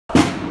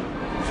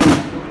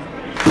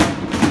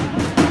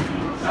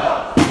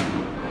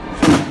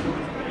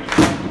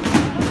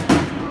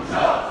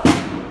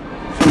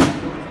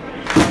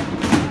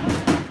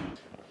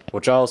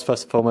Well, Giles,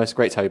 first and foremost,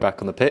 great to have you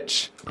back on the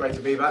pitch. Great to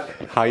be back.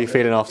 How are you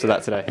feeling after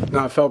that today?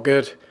 No, it felt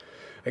good.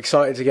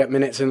 Excited to get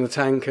minutes in the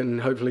tank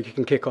and hopefully you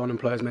can kick on and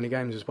play as many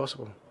games as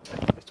possible.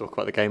 Let's talk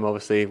about the game,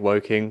 obviously.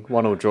 Woking,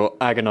 1-1 draw,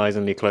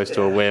 agonisingly close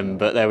to a win,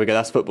 but there we go,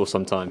 that's football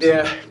sometimes.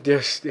 Yeah,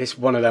 just it's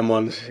one of them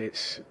ones.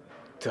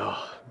 Do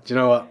you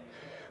know what?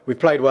 We've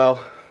played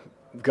well,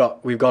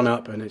 we've gone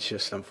up, and it's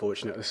just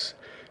unfortunate.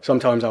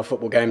 Sometimes our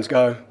football games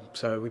go,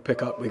 so we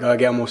pick up, we go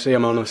again, we'll see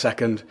them on a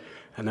second,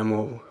 and then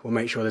we'll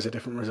make sure there's a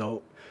different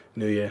result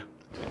New Year.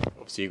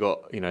 Obviously,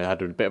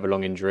 had a bit of a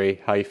long injury.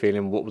 How are you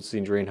feeling? What was the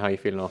injury and how are you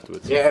feeling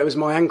afterwards? Yeah, it was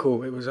my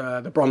ankle. It was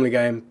the Bromley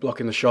game,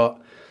 blocking the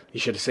shot. You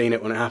should have seen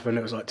it when it happened.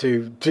 It was like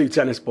two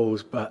tennis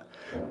balls, but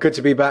good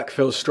to be back.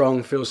 Feels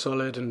strong, feels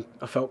solid, and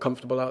I felt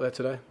comfortable out there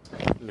today.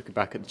 Looking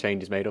back at the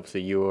changes made,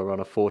 obviously you were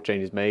on a 4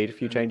 changes made, a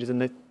few changes in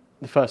the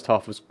first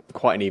half was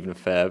quite an even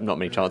affair. Not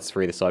many chances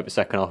for either side, but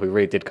second half we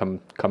really did come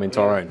into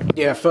our own.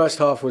 Yeah, first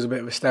half was a bit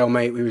of a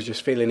stalemate. We was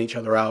just feeling each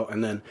other out,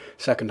 and then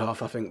second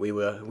half I think we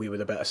were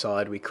the better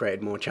side. We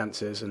created more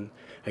chances, and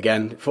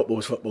again,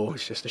 football's football.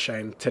 It's just a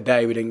shame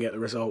today we didn't get the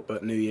result,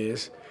 but New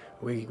Year's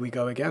we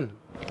go again.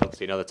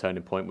 Obviously another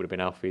turning point would have been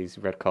Alfie's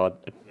red card.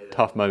 A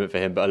tough moment for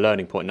him, but a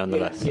learning point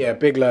nonetheless. Yeah,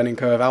 big learning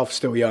curve. Alf's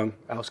still young.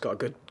 Alf's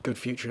got a good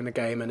future in the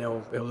game, and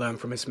he'll learn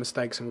from his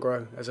mistakes and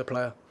grow as a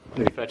player.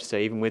 It'd be fair to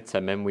say, even with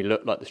 10 men, we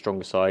looked like the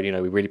stronger side. You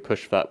know, we really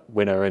pushed for that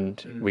winner,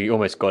 and we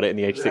almost got it in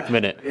the 86th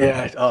minute.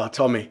 Yeah,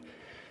 Tommy.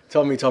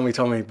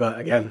 But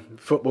again,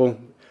 football.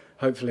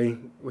 Hopefully,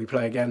 we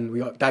play again. We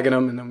got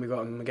Dagenham, and then we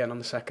got them again on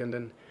the second,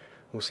 and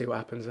we'll see what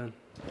happens then.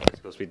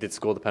 Of course, we did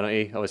score the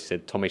penalty. Obviously,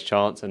 said Tommy's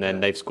chance, and then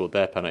they've scored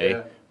their penalty.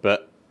 Yeah.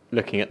 But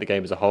looking at the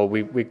game as a whole,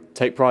 we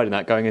take pride in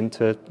that going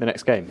into the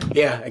next game.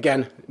 Yeah,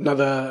 again,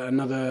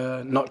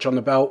 another notch on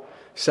the belt.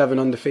 7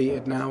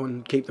 undefeated now,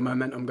 and keep the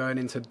momentum going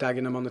into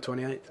Dagenham on the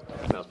 28th.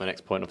 That was my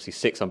next point. Obviously,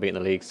 6 unbeaten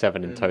in the league,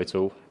 7 in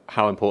total.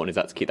 How important is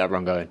that to keep that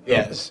run going?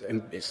 Yeah,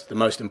 it's the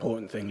most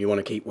important thing. You want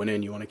to keep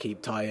winning, you want to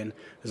keep tying.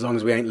 As long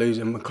as we ain't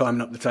losing, we're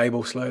climbing up the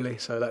table slowly,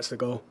 so that's the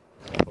goal.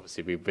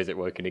 Obviously, we visit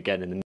Woking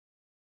again in the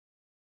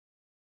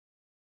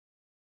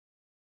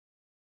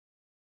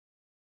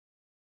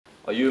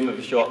Are you in with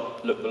a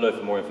shot? Look below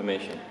for more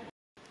information.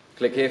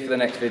 Click here for the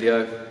next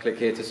video, click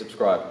here to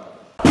subscribe.